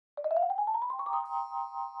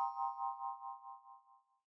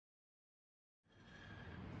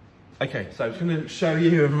Okay, so I'm just going to show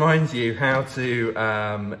you and remind you how to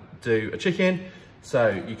do a chicken. So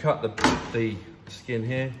you cut the skin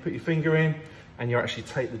here, put your finger in, and you actually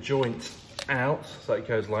take the joint out, so it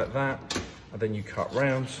goes like that, and then you cut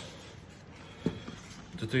round.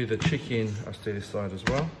 To do the chicken, let's do this side as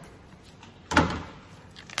well.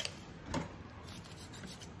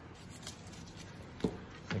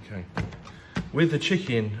 Okay, with the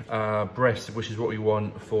chicken breast, which is what we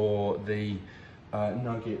want for the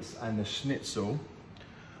nuggets and the schnitzel,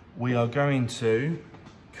 we are going to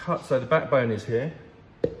cut, so the backbone is here,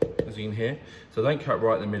 as you can hear, so don't cut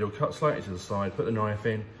right in the middle, cut slightly to the side, put the knife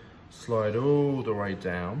in, slide all the way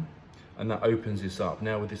down, and that opens this up.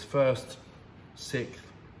 Now with this first 1/6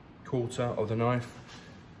 quarter of the knife,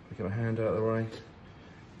 get my hand out of the way,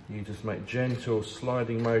 you just make gentle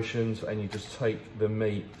sliding motions and you just take the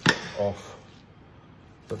meat off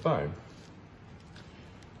the bone.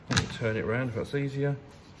 Turn it around if that's easier.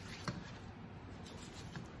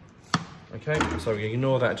 Okay, so we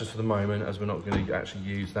ignore that just for the moment, as we're not going to actually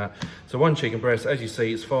use that. So one chicken breast, as you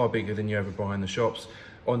see, it's far bigger than you ever buy in the shops.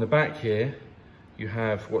 On the back here, you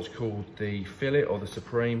have what's called the fillet or the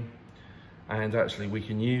supreme, and actually we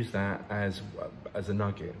can use that as a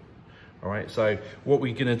nugget. All right, so what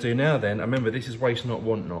we're going to do now then, remember this is waste not,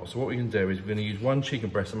 want not. So what we can do is we're going to use one chicken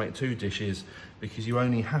breast to make 2 dishes, because you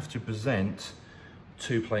only have to present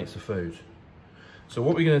 2 plates of food. So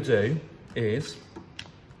what we're going to do is,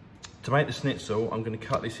 to make the schnitzel, I'm going to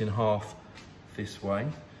cut this in half this way.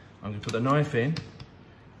 I'm going to put the knife in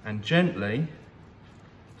and gently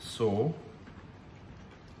saw,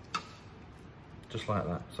 just like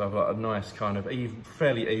that. So I've got a nice kind of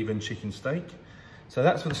fairly even chicken steak. So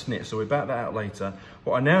that's for the schnitzel, we'll back that out later.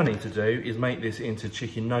 What I now need to do is make this into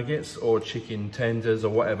chicken nuggets or chicken tenders or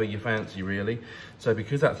whatever you fancy really. So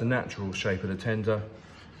because that's the natural shape of the tender,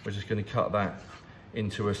 we're just going to cut that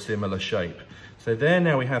into a similar shape. So there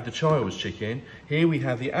now we have the child's chicken. Here we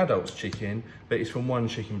have the adult's chicken, but it's from one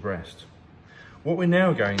chicken breast. What we're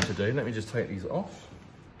now going to do, let me just take these off,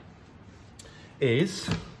 is,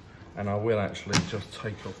 and I will actually just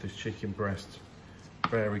take off this chicken breast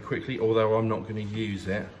very quickly, although I'm not going to use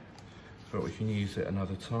it, but we can use it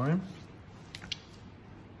another time.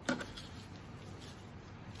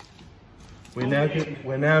 We're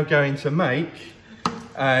now going to make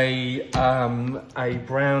a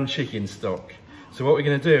brown chicken stock. So what we're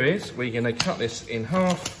going to do is we're going to cut this in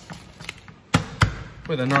half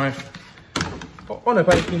with a knife on a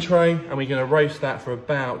baking tray, and we're going to roast that for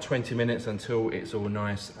about 20 minutes until it's all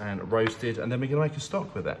nice and roasted, and then we're going to make a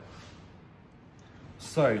stock with it.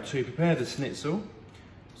 So to prepare the schnitzel,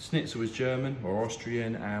 schnitzel is German or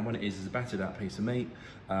Austrian, and when it is a battered out piece of meat,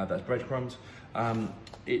 that's breadcrumbs.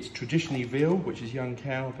 It's traditionally veal, which is young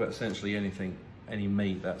cow, but essentially any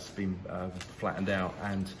meat that's been flattened out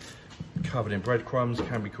and covered in breadcrumbs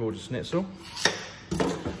can be called a schnitzel.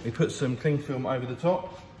 We put some cling film over the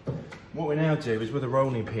top. What we now do is with a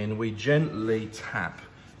rolling pin, we gently tap.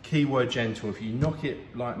 Keyword gentle. If you knock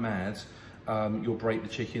it like mad, you'll break the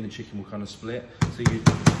chicken will kind of split. So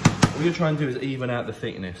all you're trying to do is even out the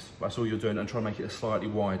thickness. That's all you're doing, and try and make it slightly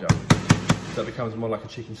wider. So it becomes more like a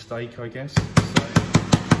chicken steak, I guess. So,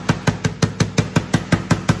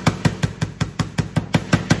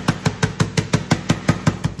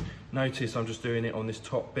 notice I'm just doing it on this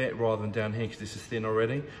top bit rather than down here because this is thin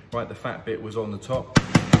already. Right, the fat bit was on the top.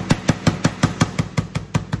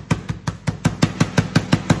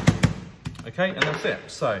 Okay, and that's it.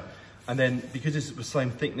 So, and then because it's the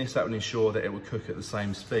same thickness, that will ensure that it will cook at the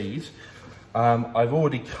same speed. I've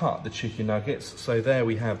already cut the chicken nuggets. So there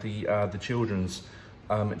we have the children's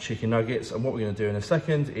chicken nuggets. And what we're going to do in a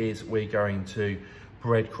second is we're going to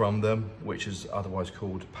breadcrumb them, which is otherwise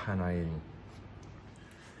called pane.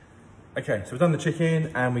 Okay, so we've done the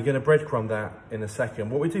chicken and we're going to breadcrumb that in a second.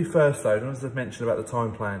 What we do first though, as I've mentioned about the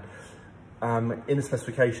time plan, in the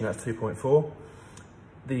specification that's 2.4.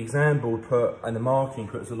 The exam board and the marking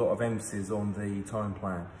puts a lot of emphasis on the time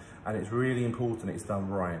plan, and it's really important it's done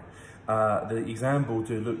right. The exam board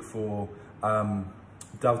do look for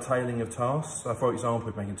dovetailing of tasks. So for example,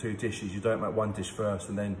 if making 2 dishes, you don't make one dish first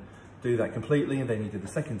and then do that completely, and then you do the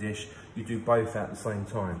second dish, you do both at the same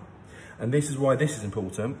time. And this is why this is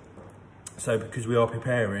important. So because we are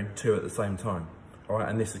preparing 2 at the same time, all right,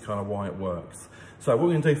 and this is kind of why it works. So what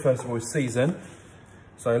we're going to do first of all is season.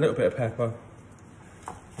 So a little bit of pepper,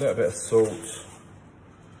 a little bit of salt.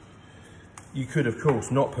 You could, of course,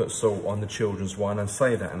 not put salt on the children's one and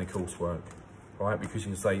say that in the coursework, right? Because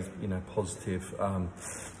you can say, you know, positive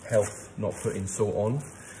health, not putting salt on.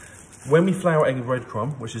 When we flour, egg and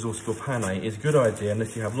breadcrumb, which is also called pane, is a good idea, and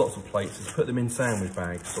if you have lots of plates, is put them in sandwich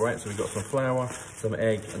bags, all right? So we've got some flour, some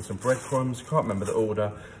egg, and some breadcrumbs. Can't remember the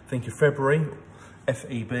order. Think of February,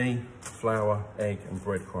 F-E-B, flour, egg, and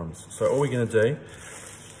breadcrumbs. So all we're gonna do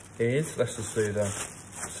is, let's just do the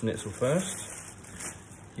schnitzel first.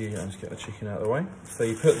 Let's get the chicken out of the way. So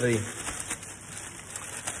you put the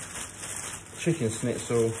chicken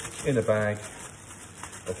schnitzel in a bag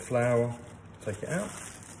of flour, take it out.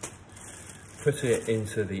 Put it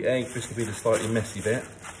into the egg. This will be the slightly messy bit.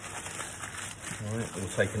 All right, we'll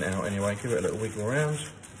take it out anyway. Give it a little wiggle around.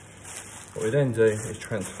 What we then do is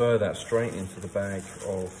transfer that straight into the bag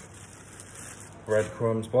of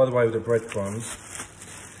breadcrumbs. By the way, with the breadcrumbs,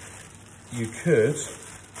 you could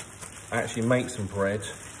actually make some bread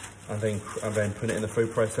and then put it in the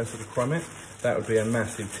food processor to crumb it. That would be a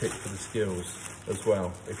massive tip for the skills as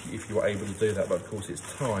well, if you were able to do that. But of course, it's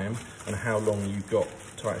time and how long you've got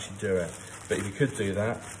to actually do it. But if you could do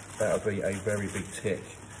that, that would be a very big tick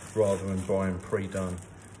rather than buying pre-done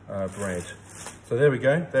bread. So there we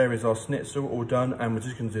go. There is our schnitzel all done, and we're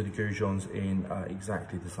just going to do the goujons in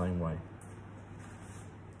exactly the same way.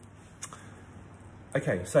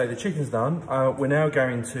 Okay, so the chicken's done. We're now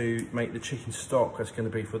going to make the chicken stock that's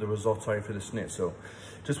going to be for the risotto for the schnitzel.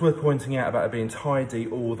 Just worth pointing out about it being tidy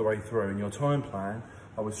all the way through. In your time plan,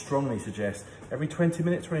 I would strongly suggest every 20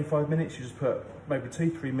 minutes, 25 minutes, you just put maybe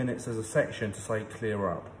 2-3 minutes as a section to say clear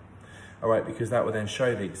up. All right, because that will then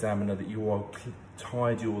show the examiner that you are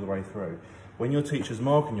tidy all the way through. When your teachers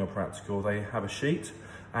mark in your practical, they have a sheet,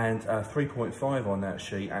 and 3.5 on that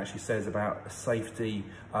sheet actually says about safety,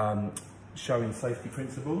 showing safety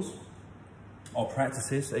principles or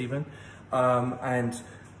practices even. And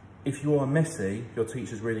if you are messy, your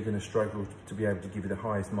teacher's really going to struggle to be able to give you the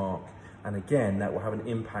highest mark. And again, that will have an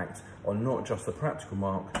impact on not just the practical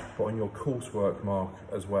mark, but on your coursework mark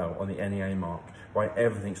as well, on the NEA mark, right?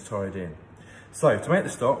 Everything's tied in. So to make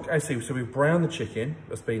the stock, so we've browned the chicken.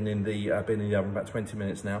 That's been in the oven about 20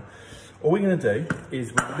 minutes now. All we're going to do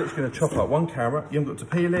is we're literally going to chop up one carrot. You haven't got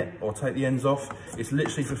to peel it or take the ends off. It's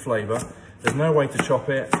literally for flavour. There's no way to chop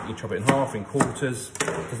it. You chop it in half, in quarters. It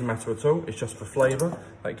doesn't matter at all. It's just for flavour.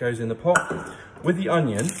 That goes in the pot. With the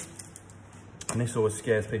onion, and this always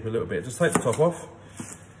scares people a little bit, just take the top off,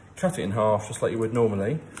 cut it in half just like you would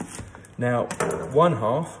normally. Now, one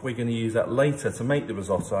half, we're going to use that later to make the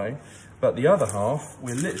risotto, but the other half,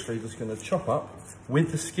 we're literally just going to chop up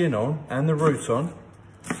with the skin on and the root on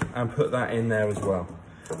and put that in there as well.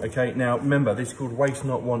 Okay, now remember, this is called waste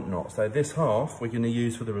not, want not. So this half we're going to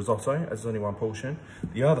use for the risotto, as there's only one portion.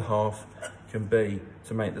 The other half can be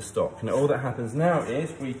to make the stock. Now all that happens now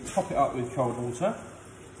is we top it up with cold water.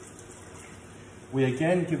 We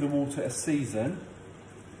again give the water a season.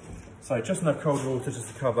 So just enough cold water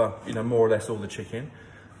just to cover, more or less all the chicken.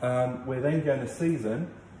 We're then going to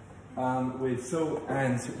season with salt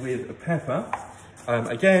and with pepper.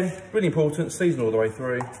 Again, really important, season all the way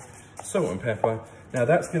through, salt and pepper. Now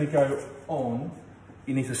that's going to go on,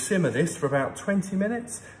 you need to simmer this for about 20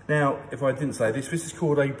 minutes. Now, if I didn't say this, this is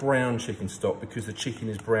called a brown chicken stock because the chicken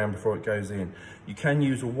is brown before it goes in. You can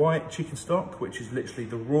use a white chicken stock, which is literally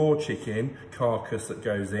the raw chicken carcass that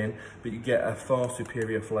goes in, but you get a far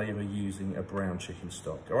superior flavour using a brown chicken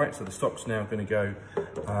stock. All right, so the stock's now going to go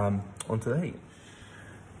onto the heat.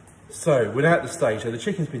 So we're at the stage, so the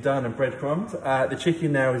chicken's been done and breadcrumbed. The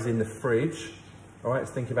chicken now is in the fridge. All right,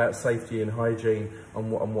 let's think about safety and hygiene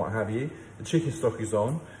and what have you. The chicken stock is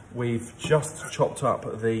on. We've just chopped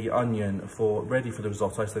up the onion ready for the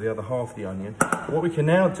risotto, so the other half of the onion. What we can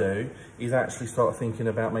now do is actually start thinking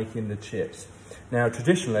about making the chips. Now,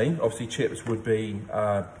 traditionally, obviously chips would be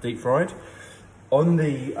deep fried. On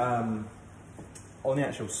the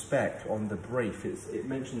actual spec, on the brief, it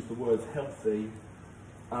mentions the words healthy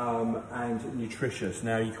and nutritious.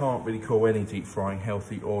 Now, you can't really call any deep frying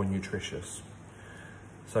healthy or nutritious.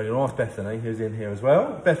 So I'm going to ask Bethany, who's in here as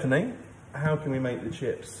well. Bethany, how can we make the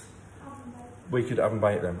chips? We could oven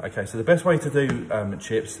bake them. Okay, so the best way to do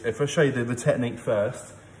chips, if I show you the technique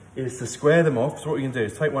first, is to square them off. So what you can do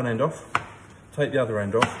is take one end off, take the other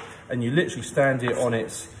end off, and you literally stand it on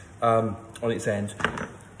its end.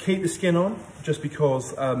 Keep the skin on, just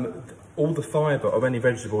because all the fibre of any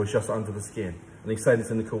vegetable is just under the skin. And they say this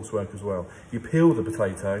in the coursework as well. You peel the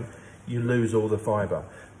potato, you lose all the fibre.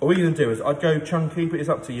 All you're going to do is, I'd go chunky, but it's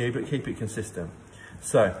up to you, but keep it consistent.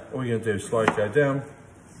 So, all you're going to do is slowly go down,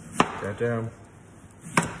 go down,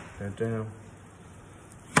 go down.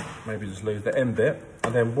 Maybe just lose the end bit.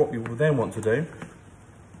 And then what you will then want to do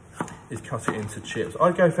is cut it into chips.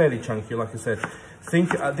 I'd go fairly chunky, like I said.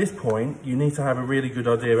 Think at this point, you need to have a really good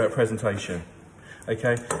idea about presentation.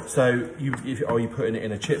 Okay, so are you putting it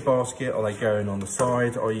in a chip basket? Are they going on the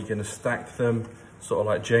side? Are you going to stack them sort of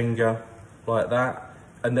like Jenga, like that?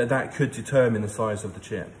 And that could determine the size of the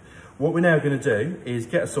chip. What we're now going to do is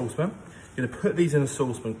get a saucepan. We're going to put these in a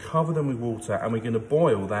saucepan, cover them with water, and we're going to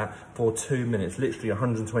boil that for 2 minutes, literally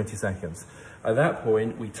 120 seconds. At that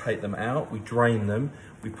point, we take them out, we drain them,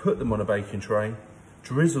 we put them on a baking tray,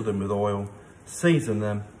 drizzle them with oil, season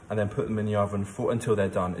them, and then put them in the oven until they're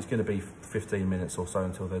done. It's going to be 15 minutes or so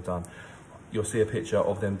until they're done. You'll see a picture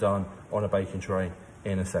of them done on a baking tray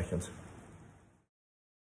in a second.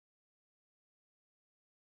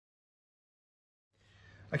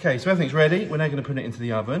 Okay, so everything's ready. We're now going to put it into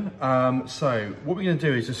the oven. So what we're going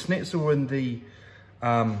to do is the schnitzel and the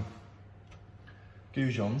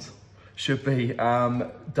goujons should be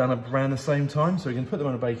done around the same time. So we're going to put them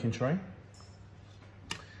on a baking tray.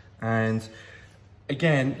 And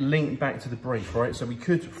again, link back to the brief, right? So we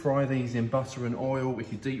could fry these in butter and oil. We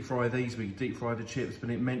could deep fry these. We could deep fry the chips, but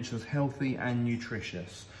it mentions healthy and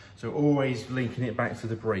nutritious. So always linking it back to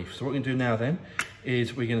the brief. So what we're going to do now then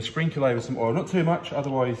is we're going to sprinkle over some oil, not too much,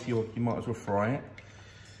 otherwise you might as well fry it.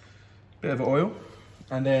 Bit of oil,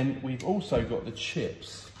 and then we've also got the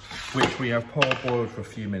chips, which we have parboiled for a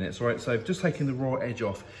few minutes, right? So just taking the raw edge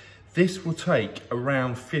off. This will take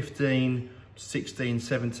around 15, 16,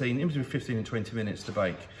 17, in between 15 and 20 minutes to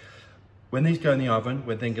bake. When these go in the oven,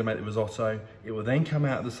 we're then going to make the risotto. It will then come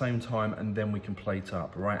out at the same time, and then we can plate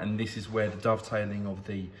up, right? And this is where the dovetailing of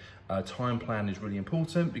the time plan is really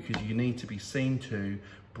important, because you need to be seen to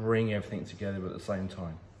bring everything together at the same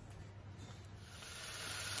time.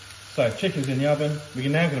 So chicken's in the oven. We're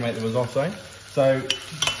now going to make the risotto. So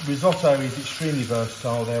risotto is extremely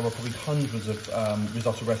versatile. There are probably hundreds of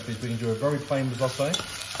risotto recipes. We can do a very plain risotto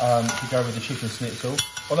to go with the chicken schnitzel.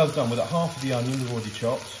 What I've done with it, half of the onion we've already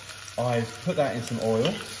chopped. I've put that in some oil,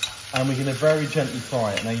 and we're going to very gently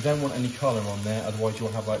fry it. Now you don't want any colour on there, otherwise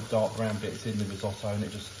you'll have like dark brown bits in the risotto and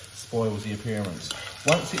it just spoils the appearance.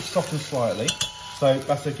 Once it's softened slightly, so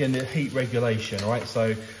that's again the heat regulation, right?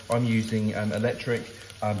 So I'm using electric,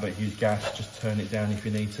 but use gas, just turn it down if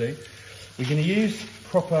you need to. We're going to use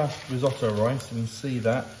proper risotto rice, and you can see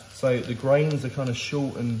that. So the grains are kind of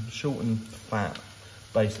short and fat,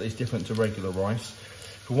 basically. It's different to regular rice.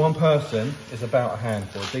 For one person, it's about a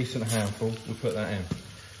handful, a decent handful. We'll put that in.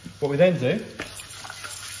 What we then do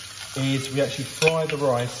is we actually fry the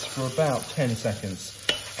rice for about 10 seconds.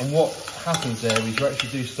 And what happens there is you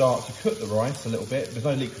actually do start to cook the rice a little bit. There's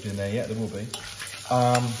no liquid in there yet, there will be.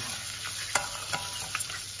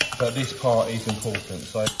 But this part is important.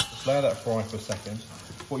 So just allow that fry for a second.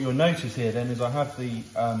 What you'll notice here then is I have the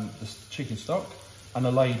chicken stock and a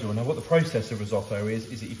ladle. Now what the process of risotto is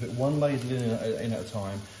that you put one ladle in at a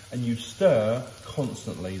time, and you stir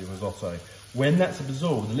constantly the risotto. When that's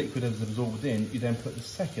absorbed, the liquid is absorbed in, you then put the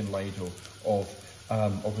second ladle of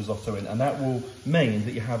risotto in, and that will mean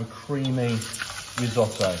that you have a creamy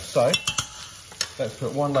risotto. So let's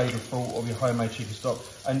put one ladle full of your homemade chicken stock.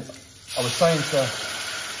 And I was saying to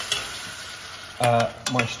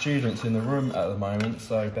my students in the room at the moment,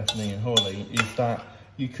 so Bethany and Holly, is that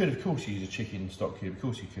you could, of course, use a chicken stock cube. Of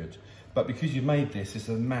course you could, but because you've made this, it's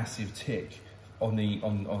a massive tick for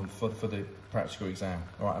the practical exam.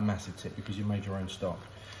 All right, a massive tick because you made your own stock.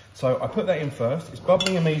 So I put that in first. It's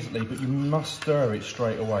bubbling immediately, but you must stir it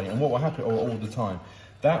straight away. And what will happen all the time,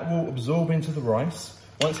 that will absorb into the rice.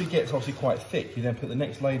 Once it gets obviously quite thick, you then put the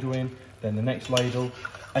next ladle in, then the next ladle,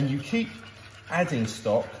 and you keep adding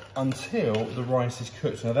stock until the rice is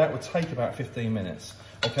cooked. Now that will take about 15 minutes.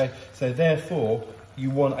 Okay, so therefore, you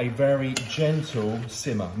want a very gentle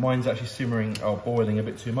simmer. Mine's actually simmering or boiling a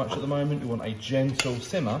bit too much at the moment. You want a gentle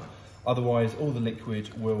simmer, otherwise all the liquid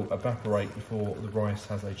will evaporate before the rice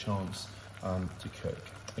has a chance to cook.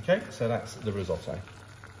 Okay, so that's the risotto.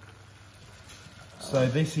 So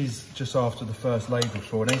this is just after the first ladle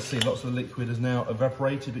full. And you see lots of the liquid has now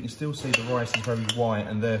evaporated, but you can still see the rice is very white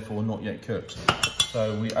and therefore not yet cooked.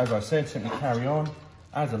 So we, as I said, simply carry on,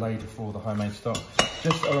 add a ladle for the homemade stock.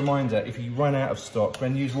 Just a reminder, if you run out of stock,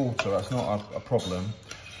 then use water. That's not a problem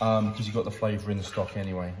because you've got the flavour in the stock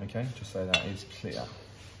anyway, okay? Just so that is clear.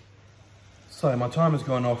 So my timer's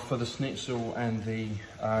gone off for the schnitzel and the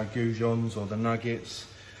goujons or the nuggets.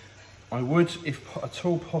 I would, if at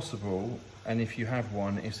all possible, and if you have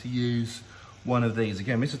one, is to use one of these.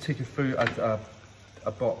 Again, this will tick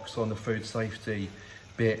a box on the food safety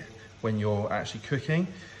bit when you're actually cooking.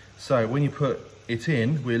 So when you put it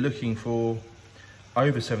in, we're looking for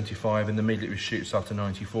over 75 and immediately shoots up to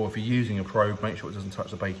 94. If you're using a probe, make sure it doesn't touch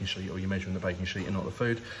the baking sheet or you're measuring the baking sheet and not the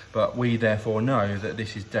food. But we therefore know that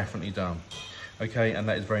this is definitely done. Okay, and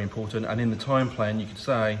that is very important. And in the time plan, you could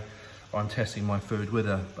say, I'm testing my food with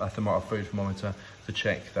a food thermometer to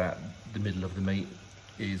check that the middle of the meat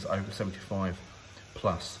is over 75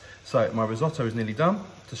 plus. So my risotto is nearly done.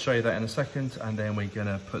 To show you that in a second, and then we're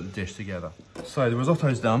gonna put the dish together. So the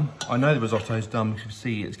risotto's done. I know the risotto's done because you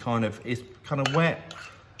see it's kind of wet,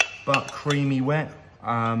 but creamy wet.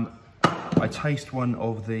 I taste one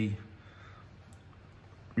of the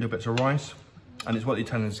little bits of rice, and it's what the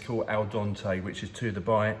Italians call al dente, which is to the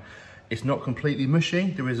bite. It's not completely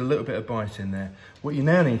mushy, there is a little bit of bite in there. What you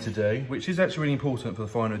now need to do, which is actually really important for the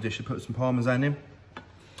final dish, is put some Parmesan in.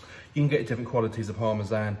 You can get different qualities of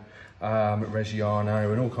Parmesan,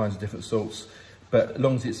 Reggiano, and all kinds of different sorts, but as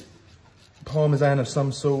long as it's Parmesan of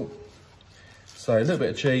some sort, so a little bit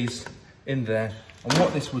of cheese in there. And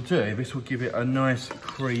what this will do, this will give it a nice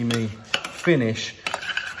creamy finish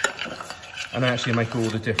and actually make all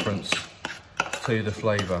the difference to the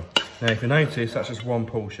flavour. Now if you notice, that's just one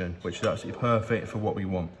portion, which is absolutely perfect for what we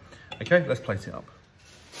want. Okay, let's plate it up.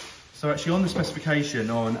 So actually on the specification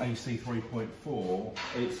on AC 3.4,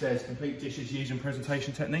 it says complete dishes using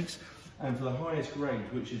presentation techniques. And for the highest grade,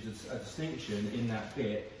 which is a distinction in that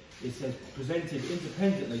bit, it says presented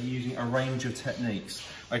independently using a range of techniques.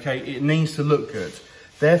 Okay, it needs to look good.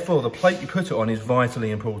 Therefore, the plate you put it on is vitally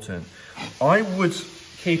important. I would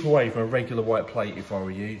keep away from a regular white plate if I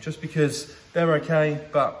were you, just because they're okay,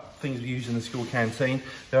 but things we use in the school canteen,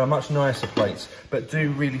 there are much nicer plates, but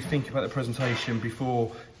do really think about the presentation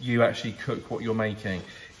before you actually cook what you're making.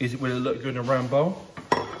 Will it look good in a round bowl?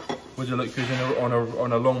 Would it look good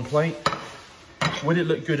on a long plate? Would it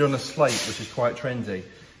look good on a slate, which is quite trendy?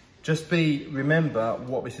 Just remember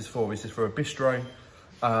what this is for. This is for a bistro.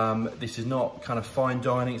 This is not kind of fine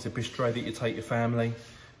dining, it's a bistro that you take your family.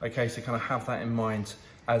 Okay, so kind of have that in mind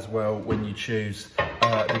as well when you choose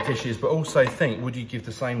the dishes, but also think, would you give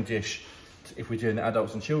the same dish, if we're doing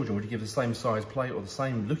adults and children, would you give the same size plate or the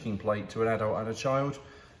same looking plate to an adult and a child?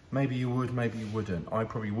 Maybe you would, maybe you wouldn't. I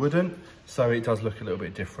probably wouldn't, so it does look a little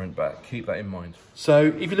bit different, but keep that in mind.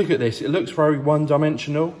 So if you look at this, it looks very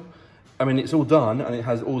one-dimensional. I mean, it's all done and it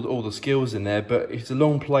has all the skills in there, but it's a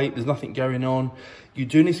long plate, there's nothing going on. You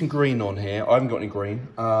do need some green on here. I haven't got any green,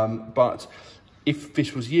 but if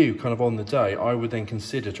this was you kind of on the day, I would then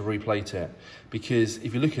consider to replate it, because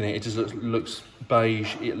if you're looking at it, it just looks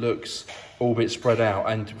beige, it looks all a bit spread out,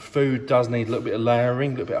 and food does need a little bit of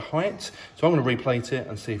layering, a little bit of height. So I'm going to replate it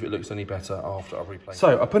and see if it looks any better after I've replated it.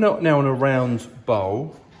 So I put it now in a round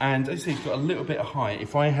bowl, and as you see, it's got a little bit of height.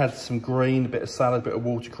 If I had some green, a bit of salad, a bit of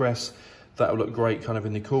watercress, that would look great kind of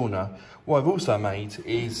in the corner. What I've also made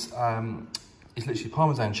is it's literally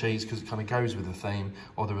Parmesan cheese, because it kind of goes with the theme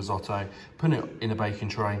of the risotto. Put it in a baking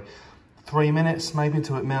tray, 3 minutes maybe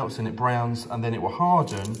until it melts and it browns, and then it will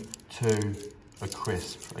harden to a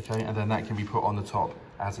crisp, okay? And then that can be put on the top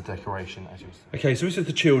as a decoration, as you see. Okay, so this is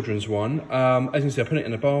the children's one. As you can see, I put it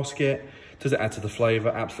in a basket. Does it add to the flavour?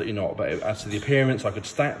 Absolutely not, but it adds to the appearance. I could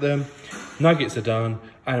stack them. Nuggets are done,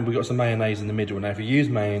 and we've got some mayonnaise in the middle. Now, if you use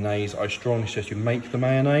mayonnaise, I strongly suggest you make the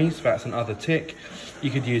mayonnaise. That's another tick. You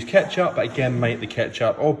could use ketchup, but again, make the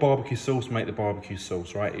ketchup, or barbecue sauce, make the barbecue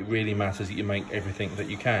sauce, right? It really matters that you make everything that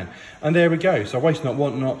you can. And there we go. So waste not,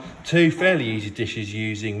 want not, 2 fairly easy dishes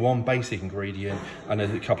using 1 basic ingredient and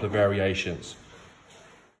a couple of variations.